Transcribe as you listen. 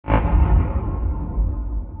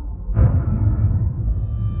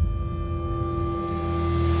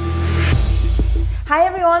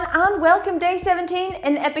everyone and welcome day 17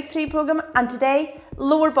 in the Epic 3 program, and today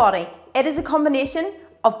lower body. It is a combination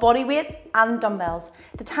of body weight and dumbbells.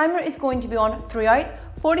 The timer is going to be on throughout,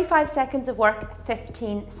 45 seconds of work,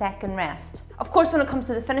 15-second rest. Of course, when it comes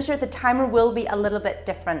to the finisher, the timer will be a little bit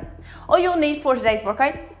different. All you'll need for today's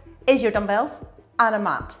workout is your dumbbells and a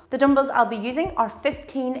mat. The dumbbells I'll be using are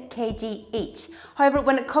 15 kg each. However,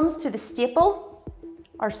 when it comes to the staple,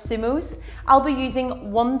 or sumos, I'll be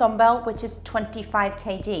using one dumbbell, which is 25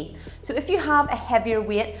 kg. So if you have a heavier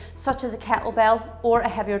weight, such as a kettlebell or a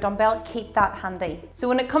heavier dumbbell, keep that handy. So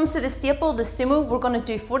when it comes to the staple, the sumo, we're gonna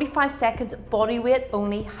do 45 seconds body weight,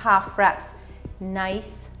 only half reps.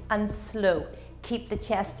 Nice and slow. Keep the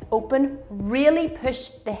chest open, really push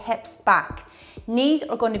the hips back. Knees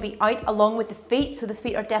are going to be out along with the feet, so the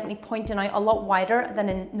feet are definitely pointing out a lot wider than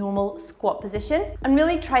in normal squat position. And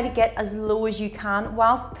really try to get as low as you can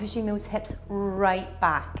whilst pushing those hips right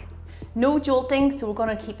back. No jolting, so we're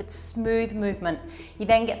going to keep it smooth movement. You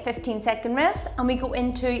then get 15-second rest and we go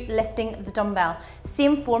into lifting the dumbbell.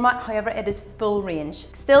 Same format, however, it is full range.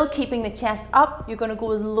 Still keeping the chest up, you're going to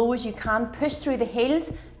go as low as you can, push through the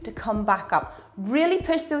heels to come back up. Really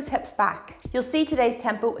push those hips back. You'll see today's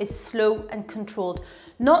tempo is slow and controlled.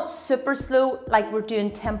 Not super slow like we're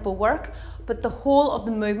doing tempo work, but the whole of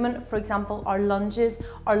the movement, for example, our lunges,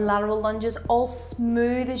 our lateral lunges, all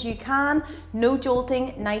smooth as you can. No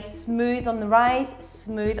jolting, nice smooth on the rise,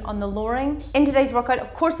 smooth on the lowering. In today's workout,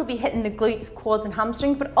 of course, we'll be hitting the glutes, quads and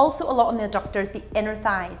hamstrings, but also a lot on the adductors, the inner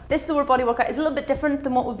thighs. This lower body workout is a little bit different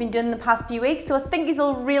than what we've been doing in the past few weeks, so I think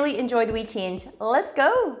you'll really enjoy the wee change. Let's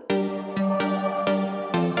go.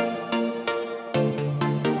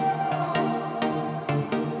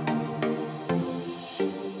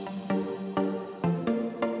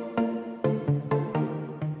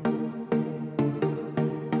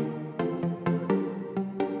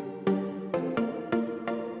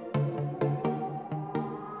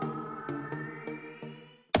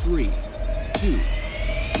 Three, two,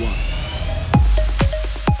 one.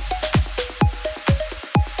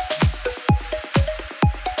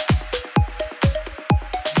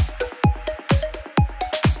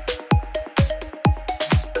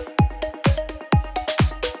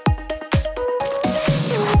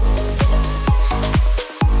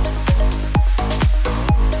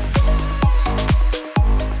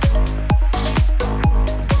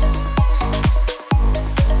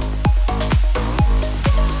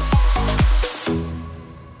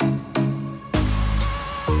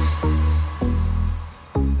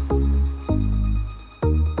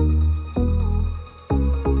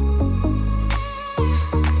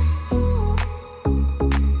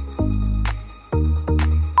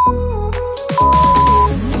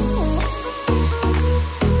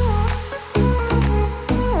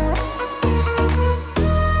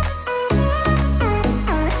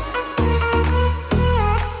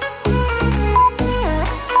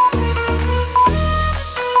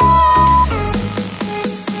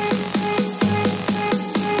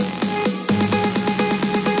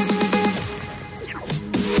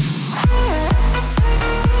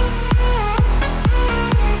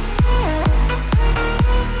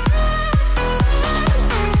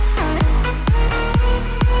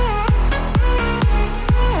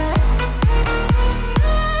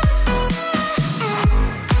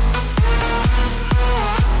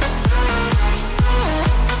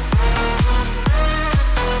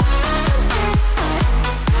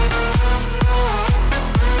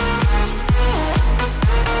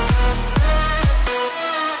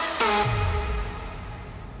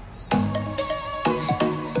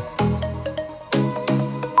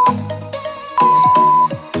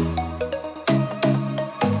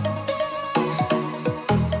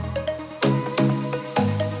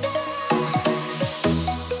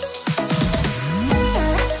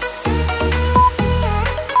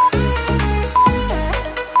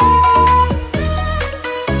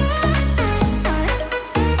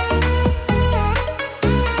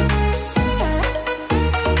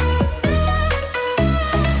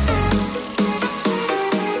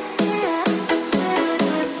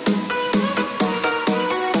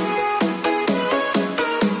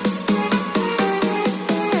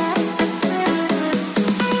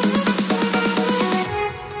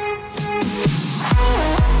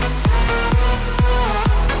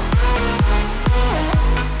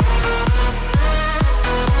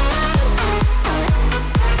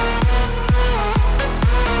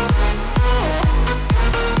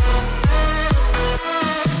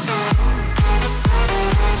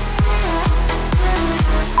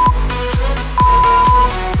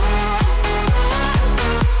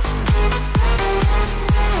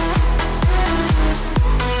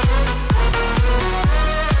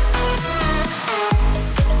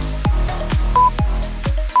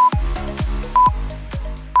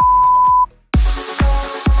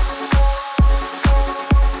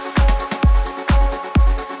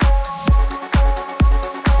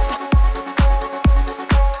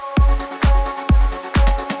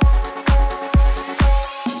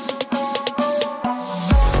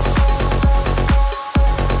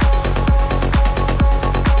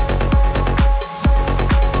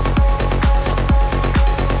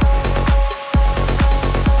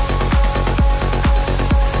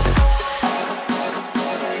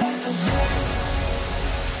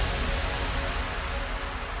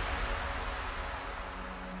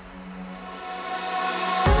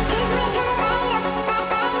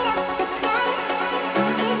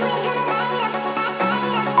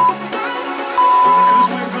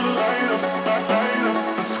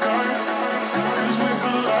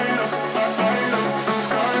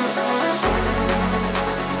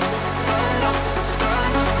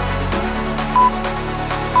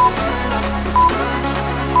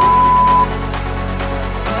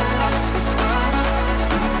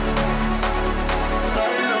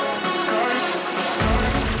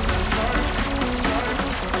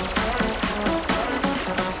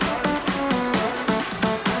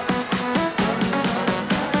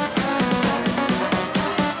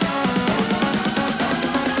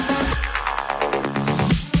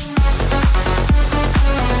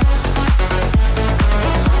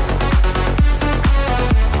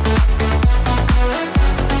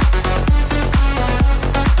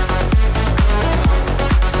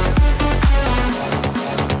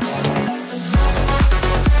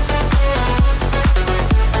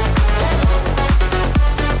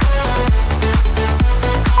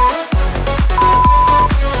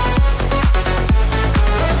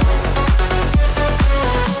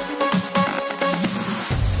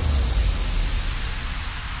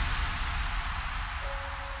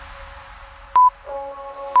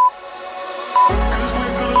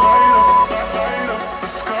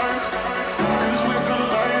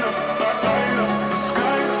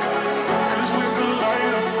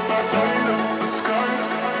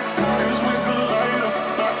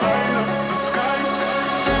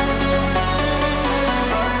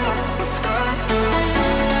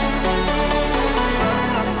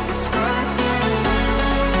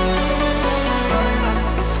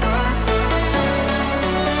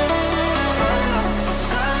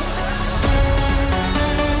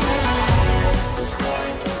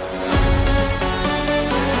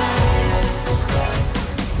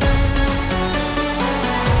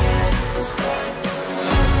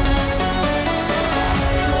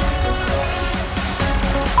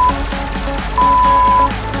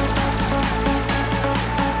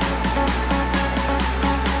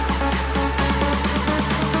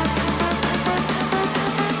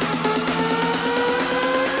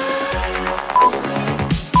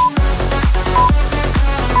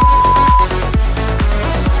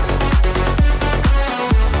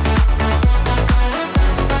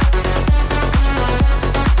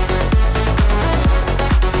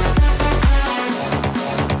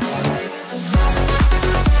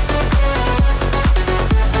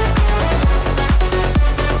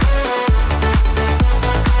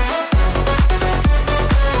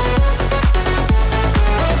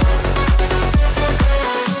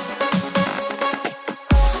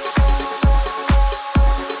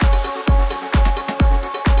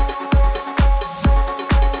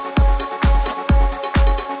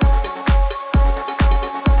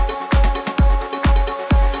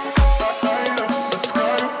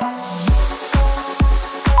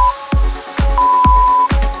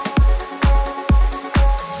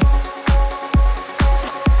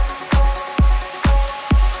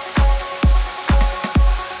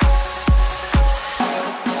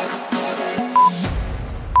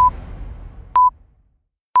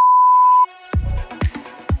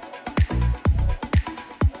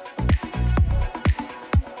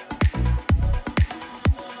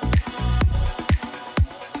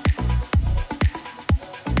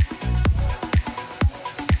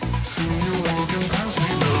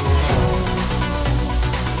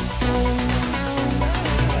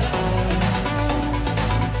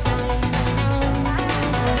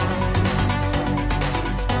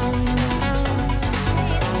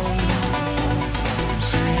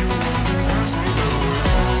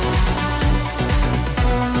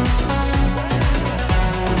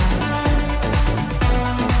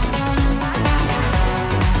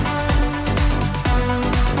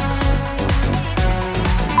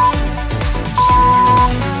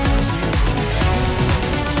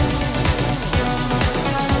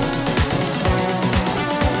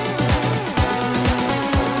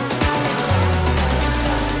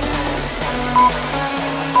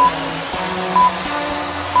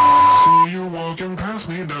 walking past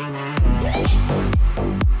me down the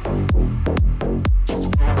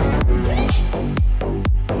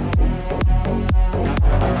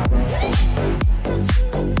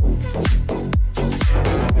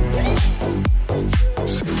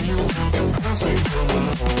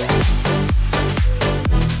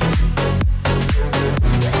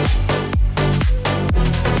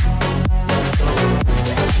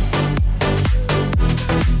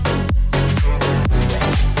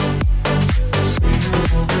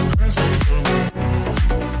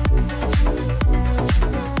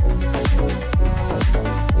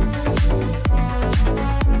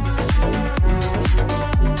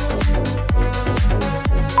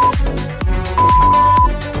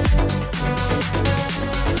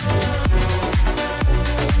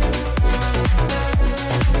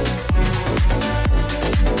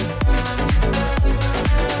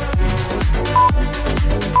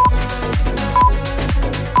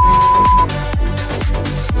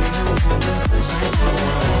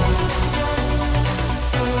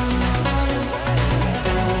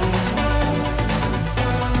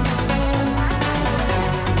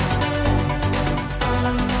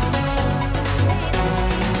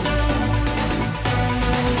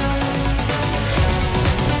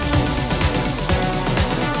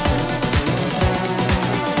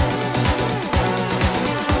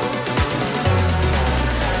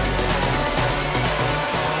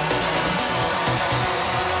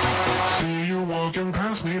walking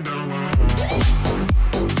past me down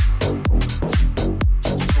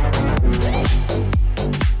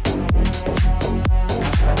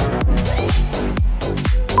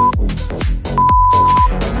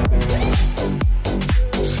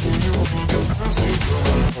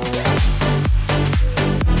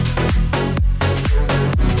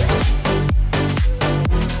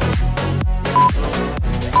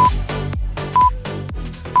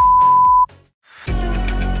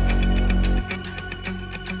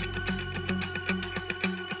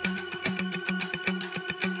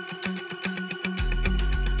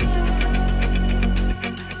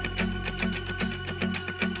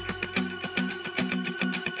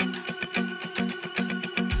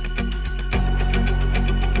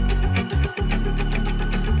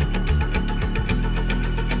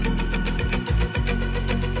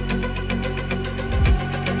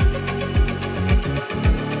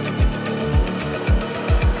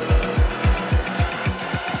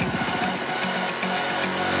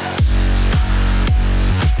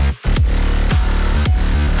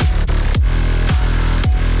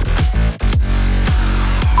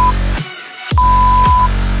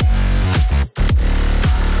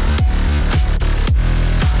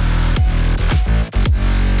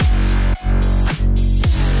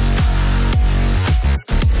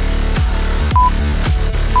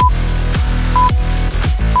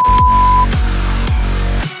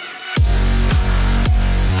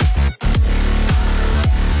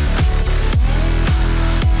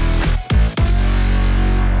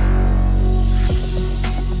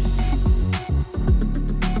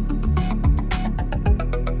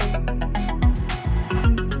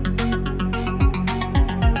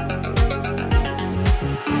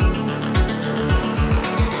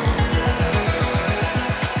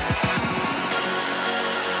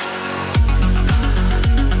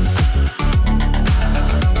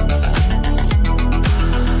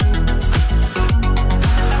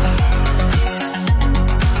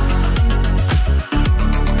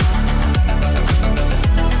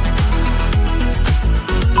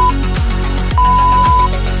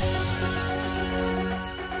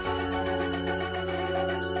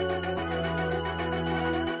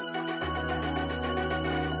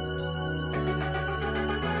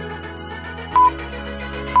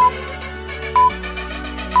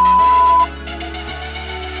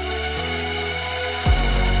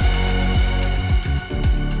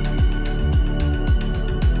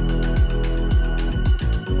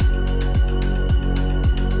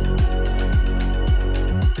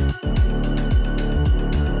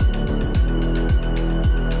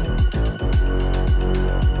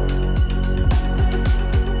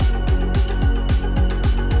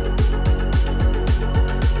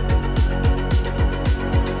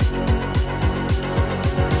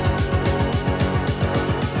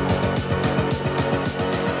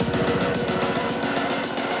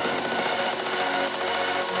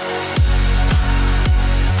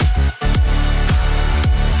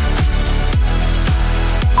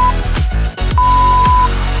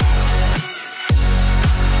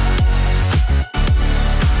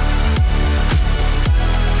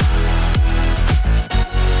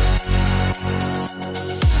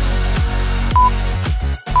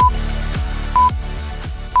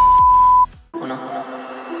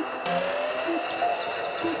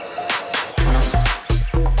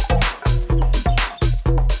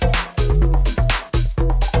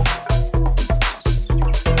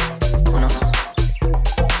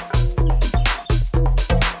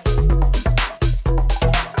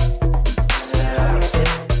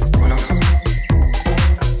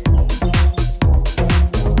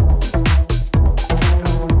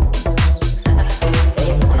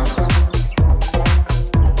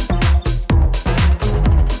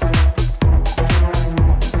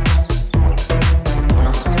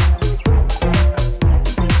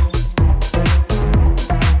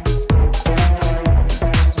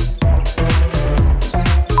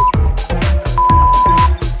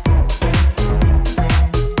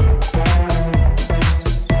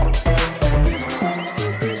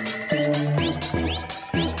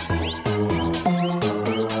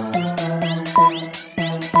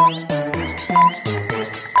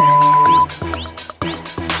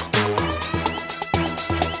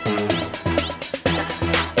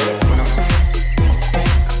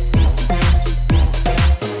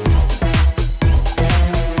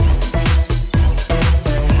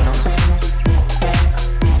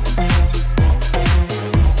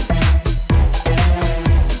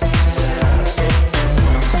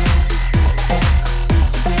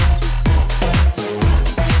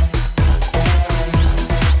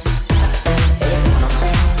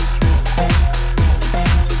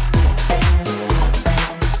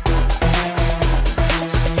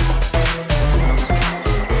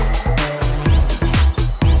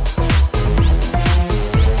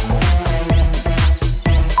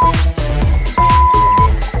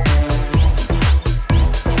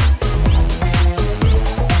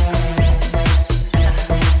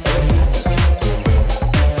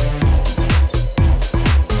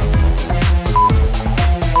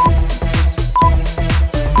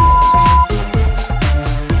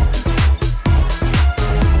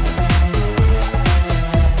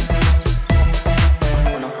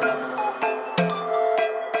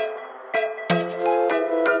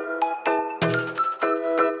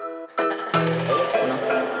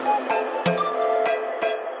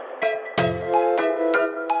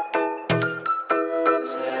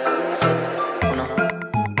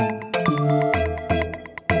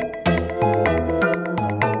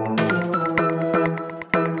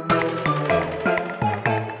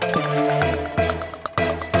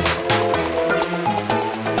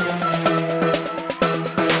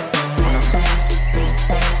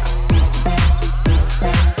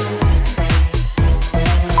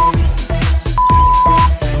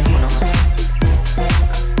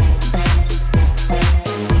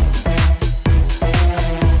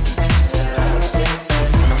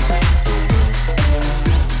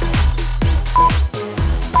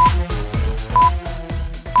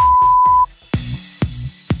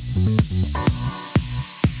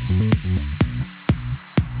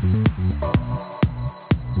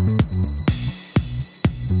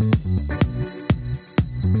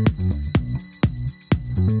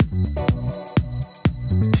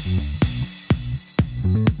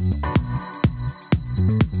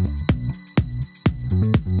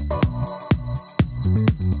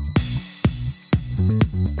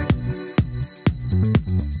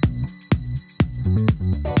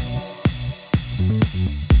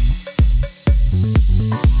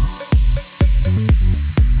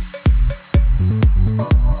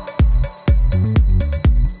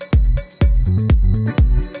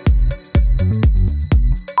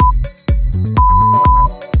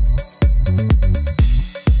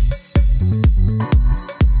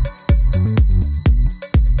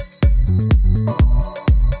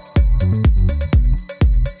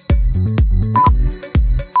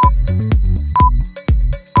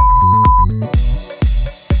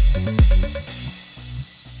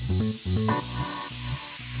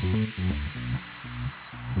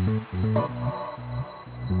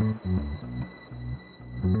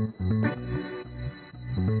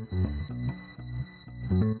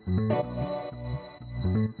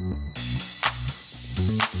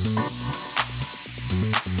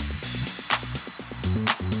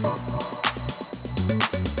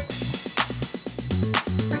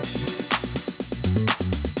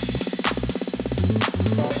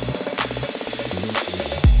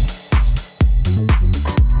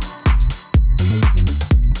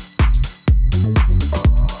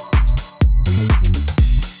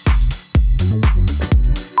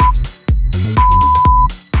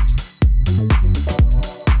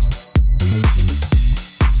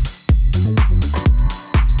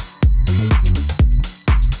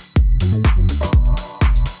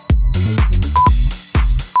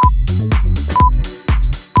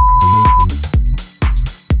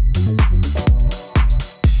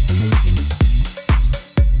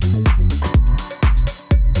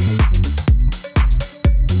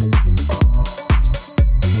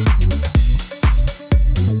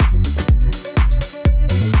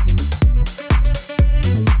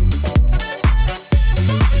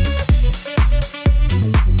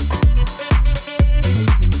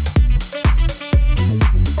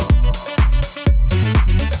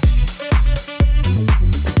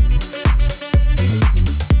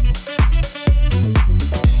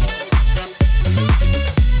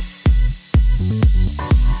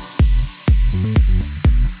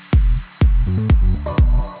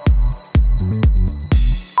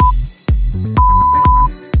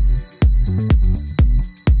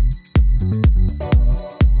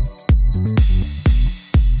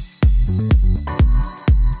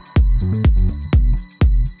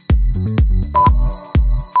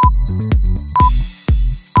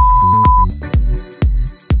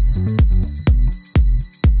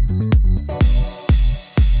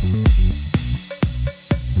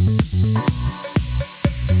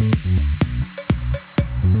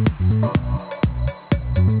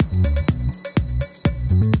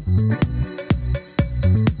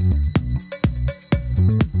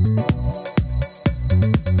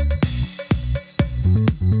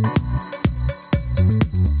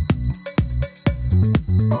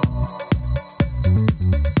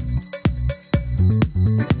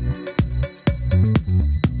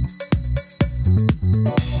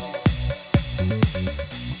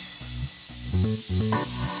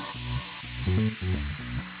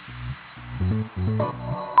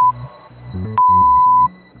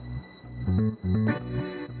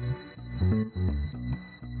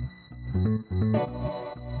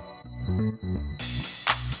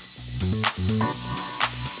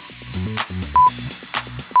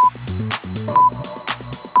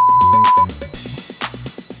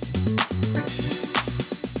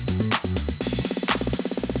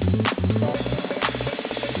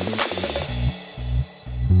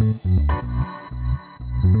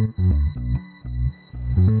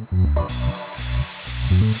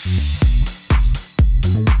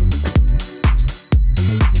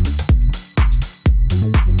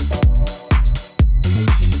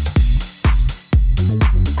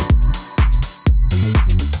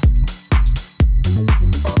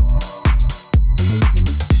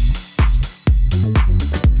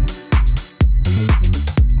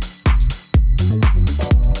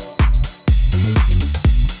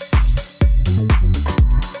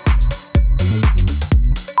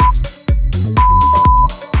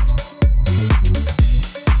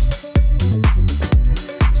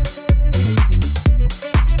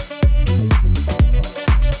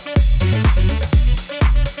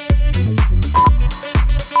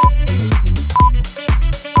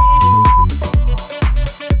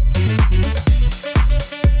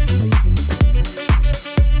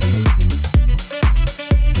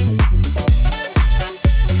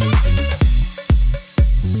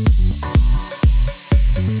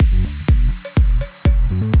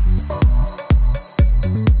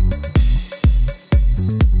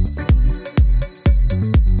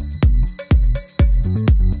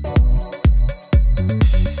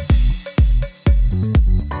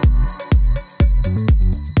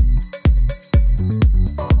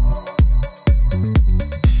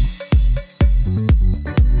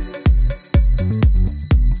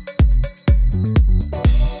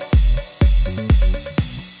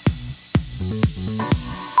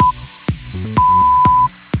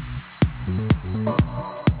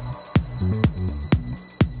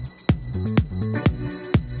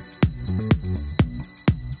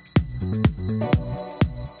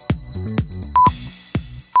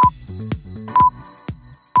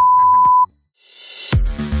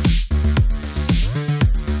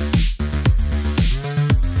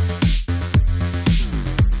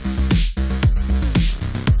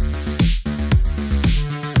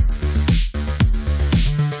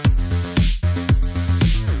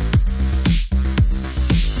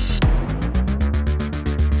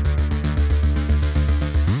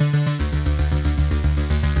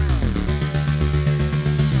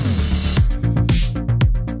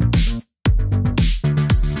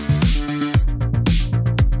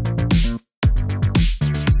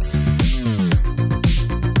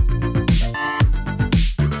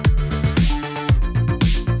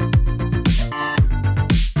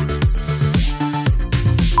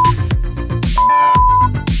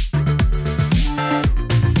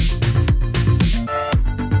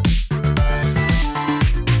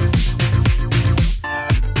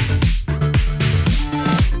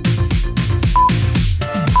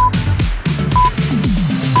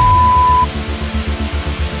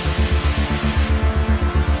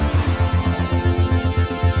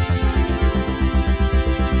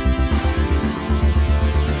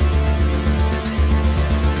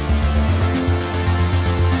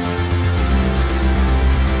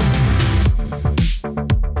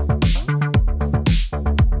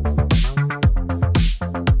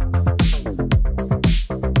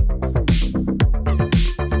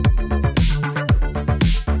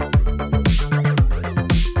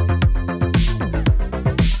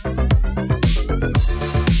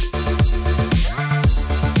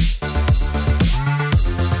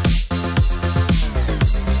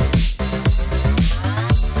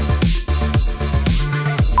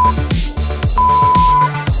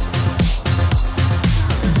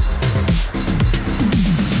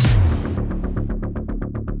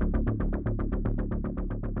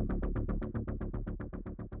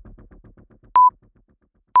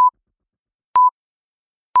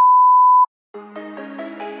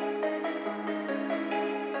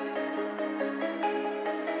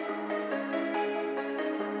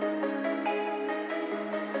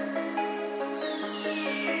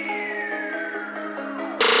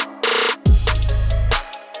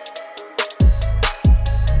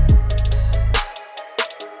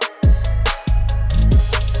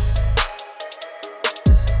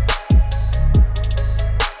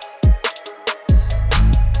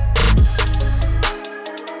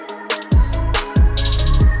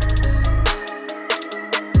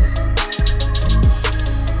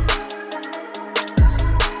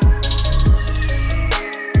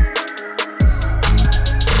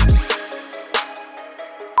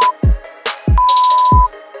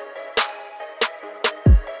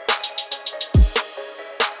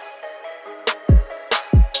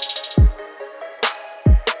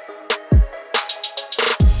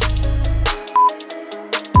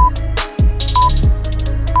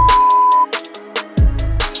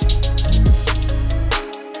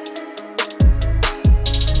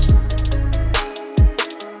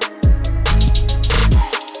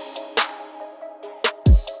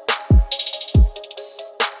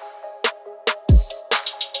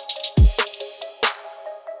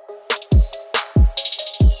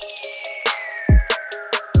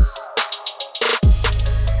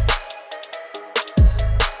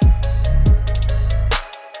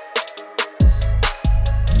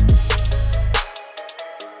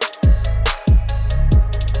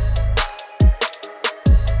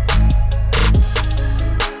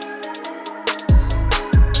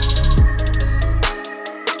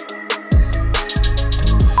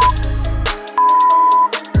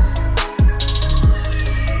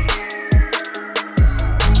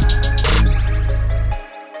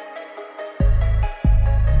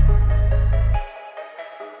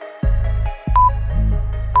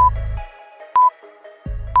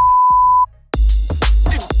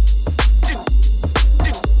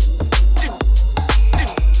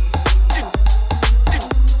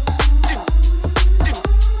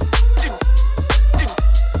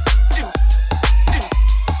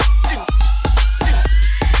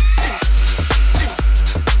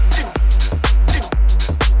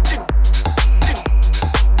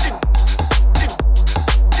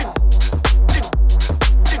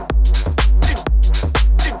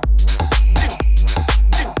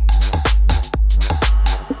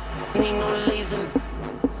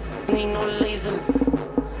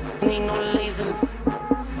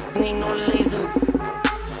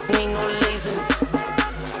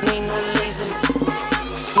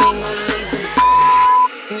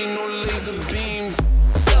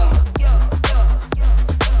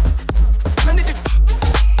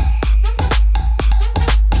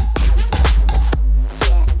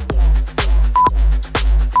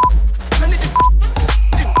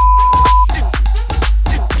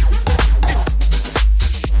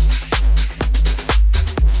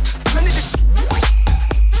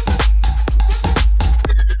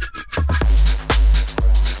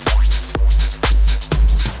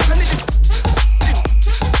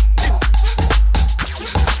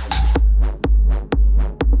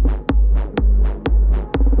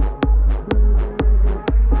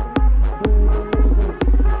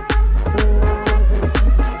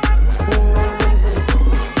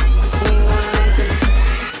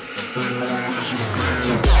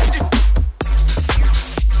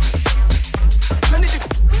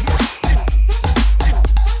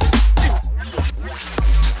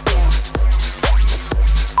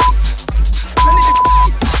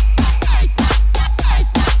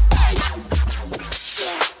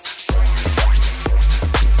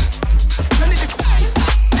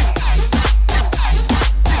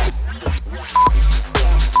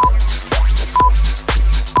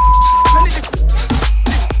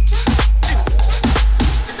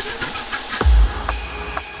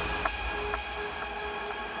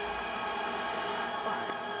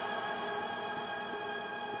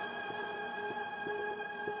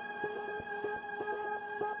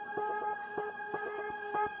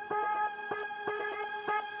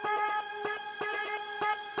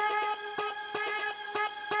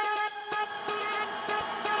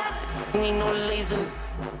Need no laser.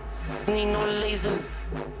 Need no laser.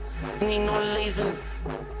 Need no laser.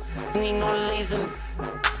 Need no laser.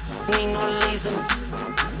 Need no laser.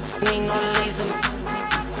 Need no laser.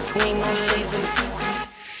 Need no laser.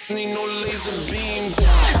 Need no laser beam.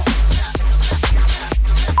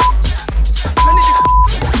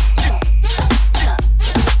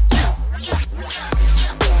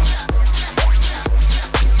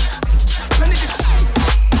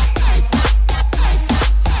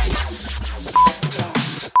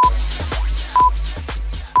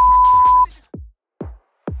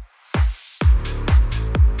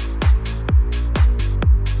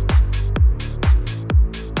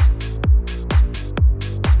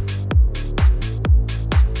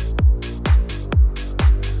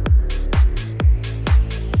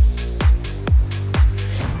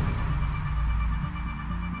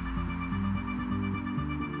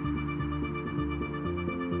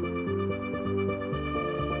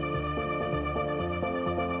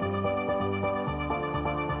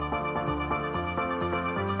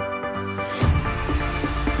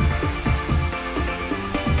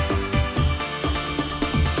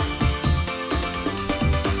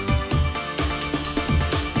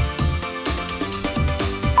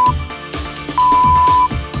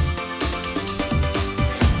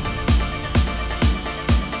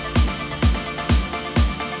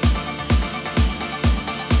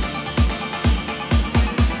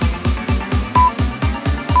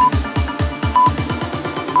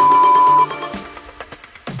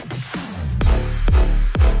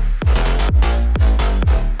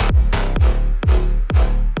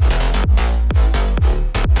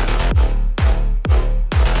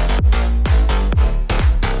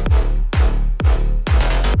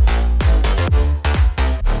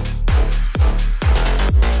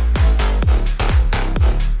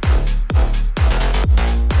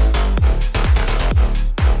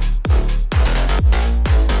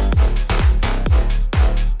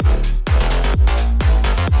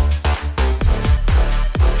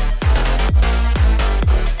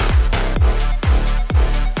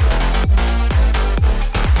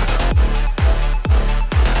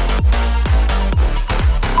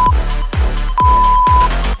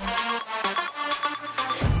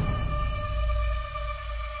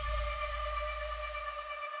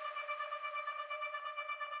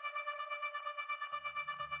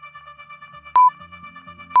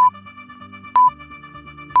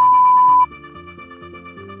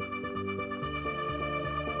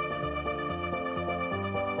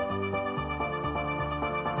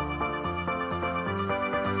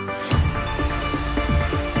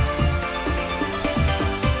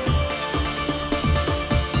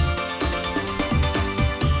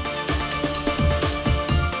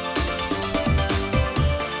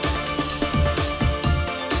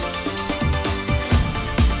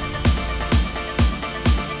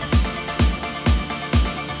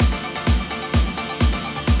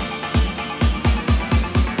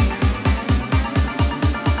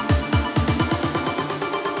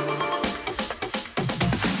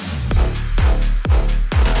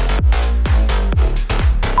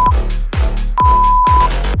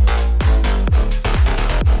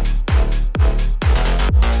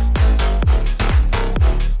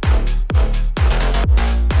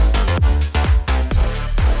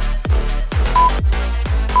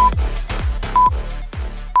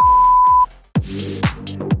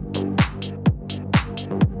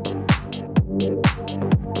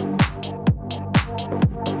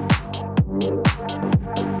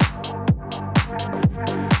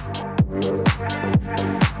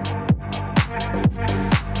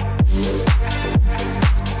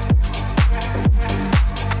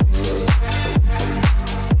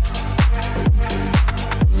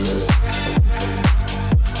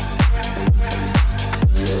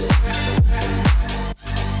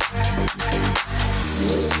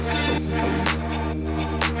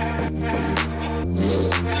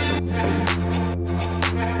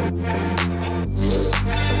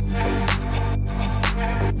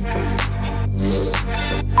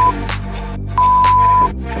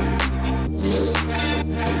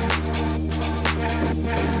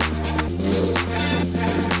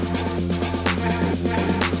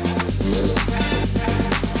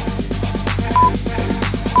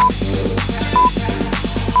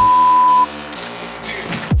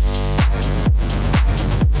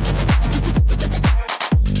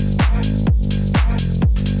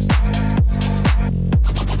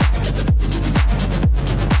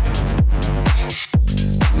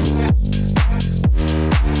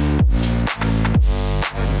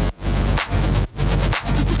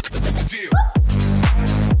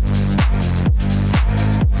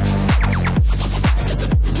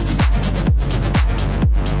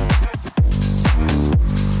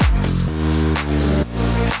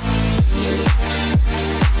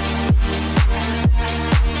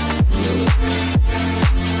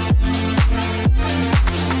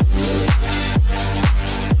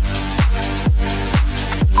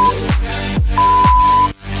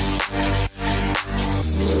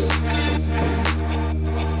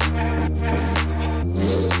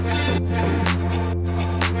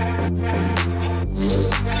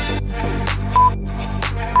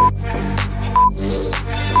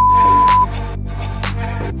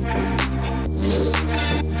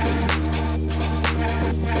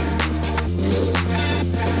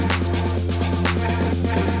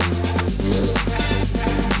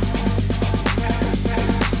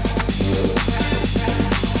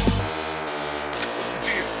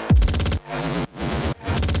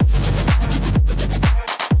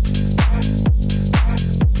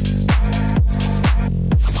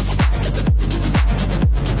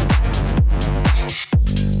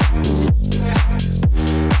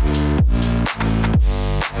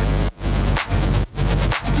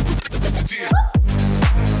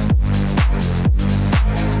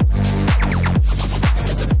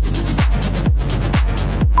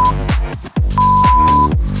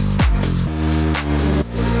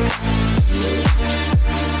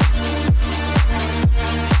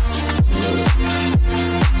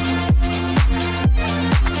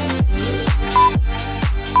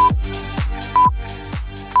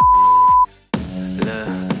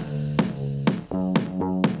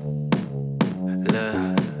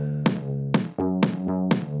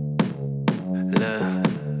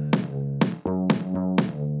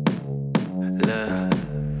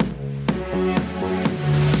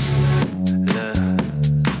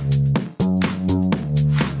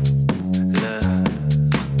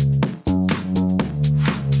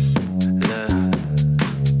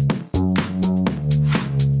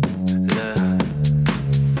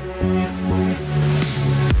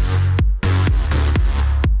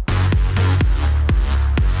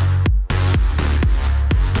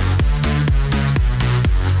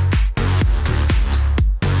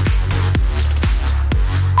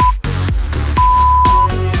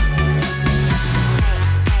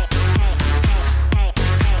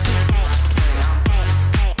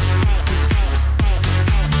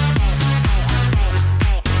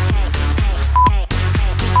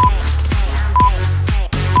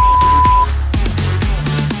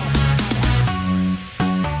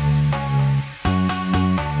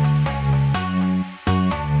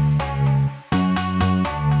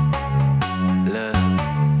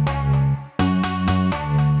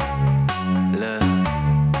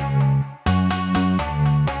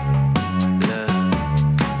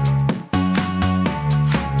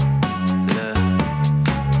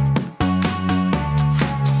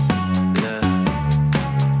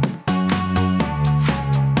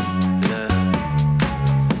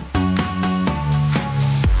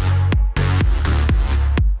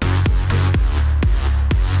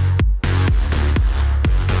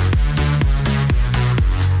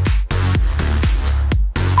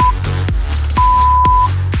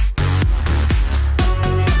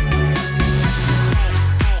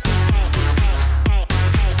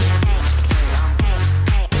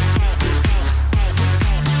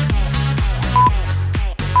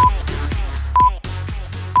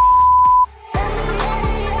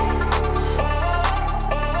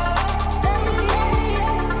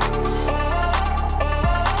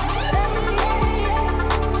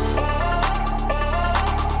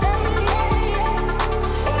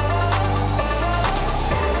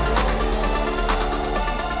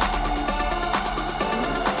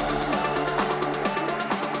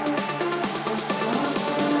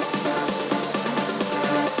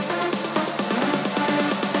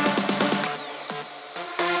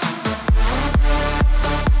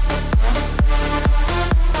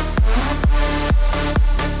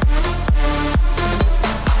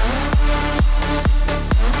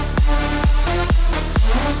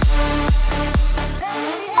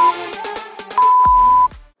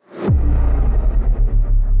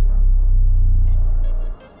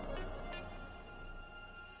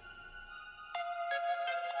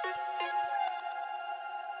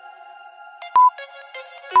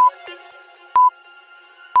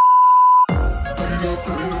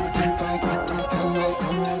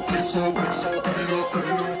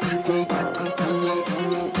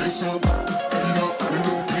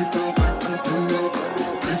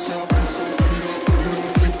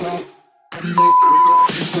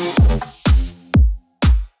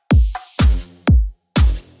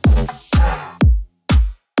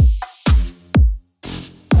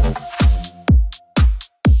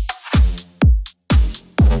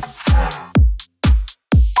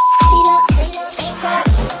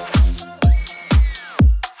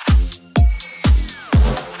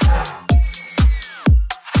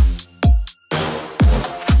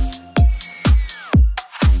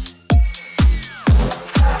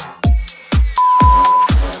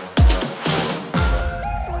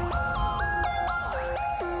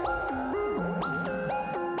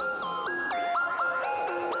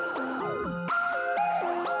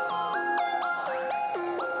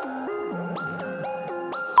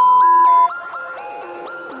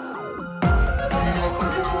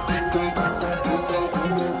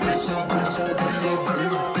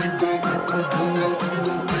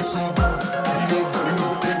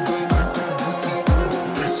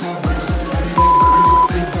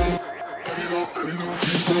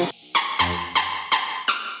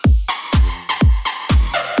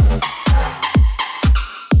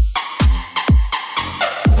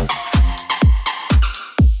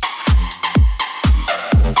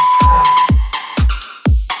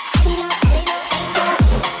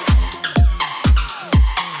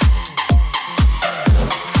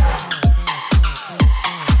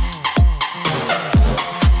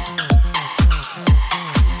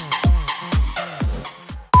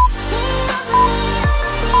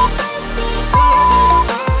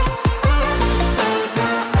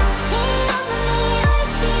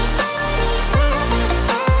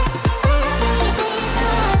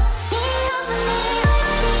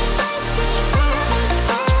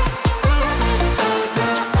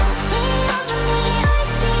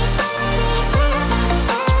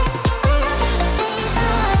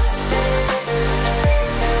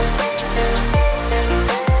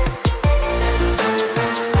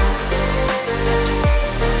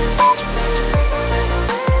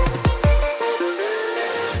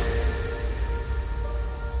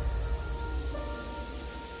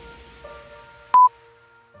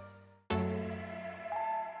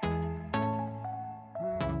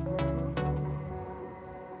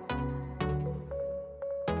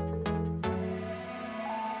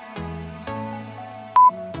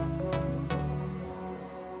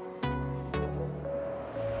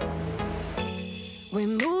 We're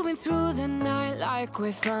moving through the night like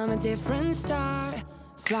we're from a different star,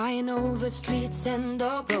 flying over streets and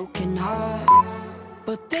our broken hearts.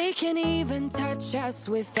 But they can't even touch us,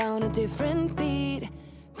 we found a different beat.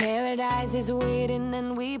 Paradise is waiting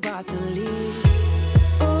and we bought the lead.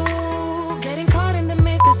 Ooh, getting caught in the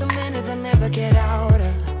mist, there's so many that never get out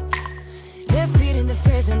of. They're feeding the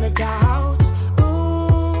fears and the doubts.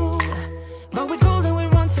 Ooh, but we're golden, we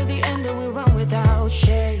run to the end and we run without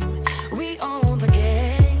shame. We own the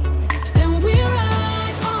game, and we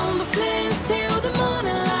ride on the flames till the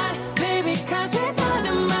morning light, baby, 'cause we're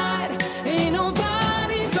dynamite. Ain't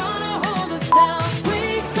nobody gonna hold us down.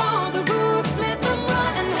 Break all the rules, let them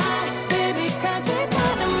run and hide, baby, 'cause we're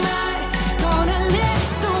dynamite. Gonna let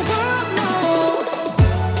the world know.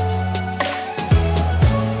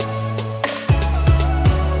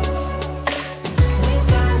 We're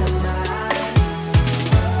dynamite.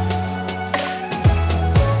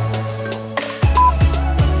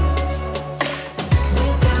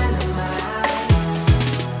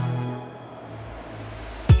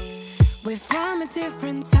 We're from a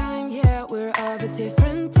different time, yeah, we're of a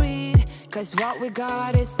different breed. 'Cause what we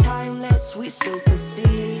got is timeless, we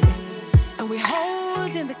supersede. And we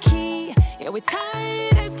hold in the key, yeah, we're tied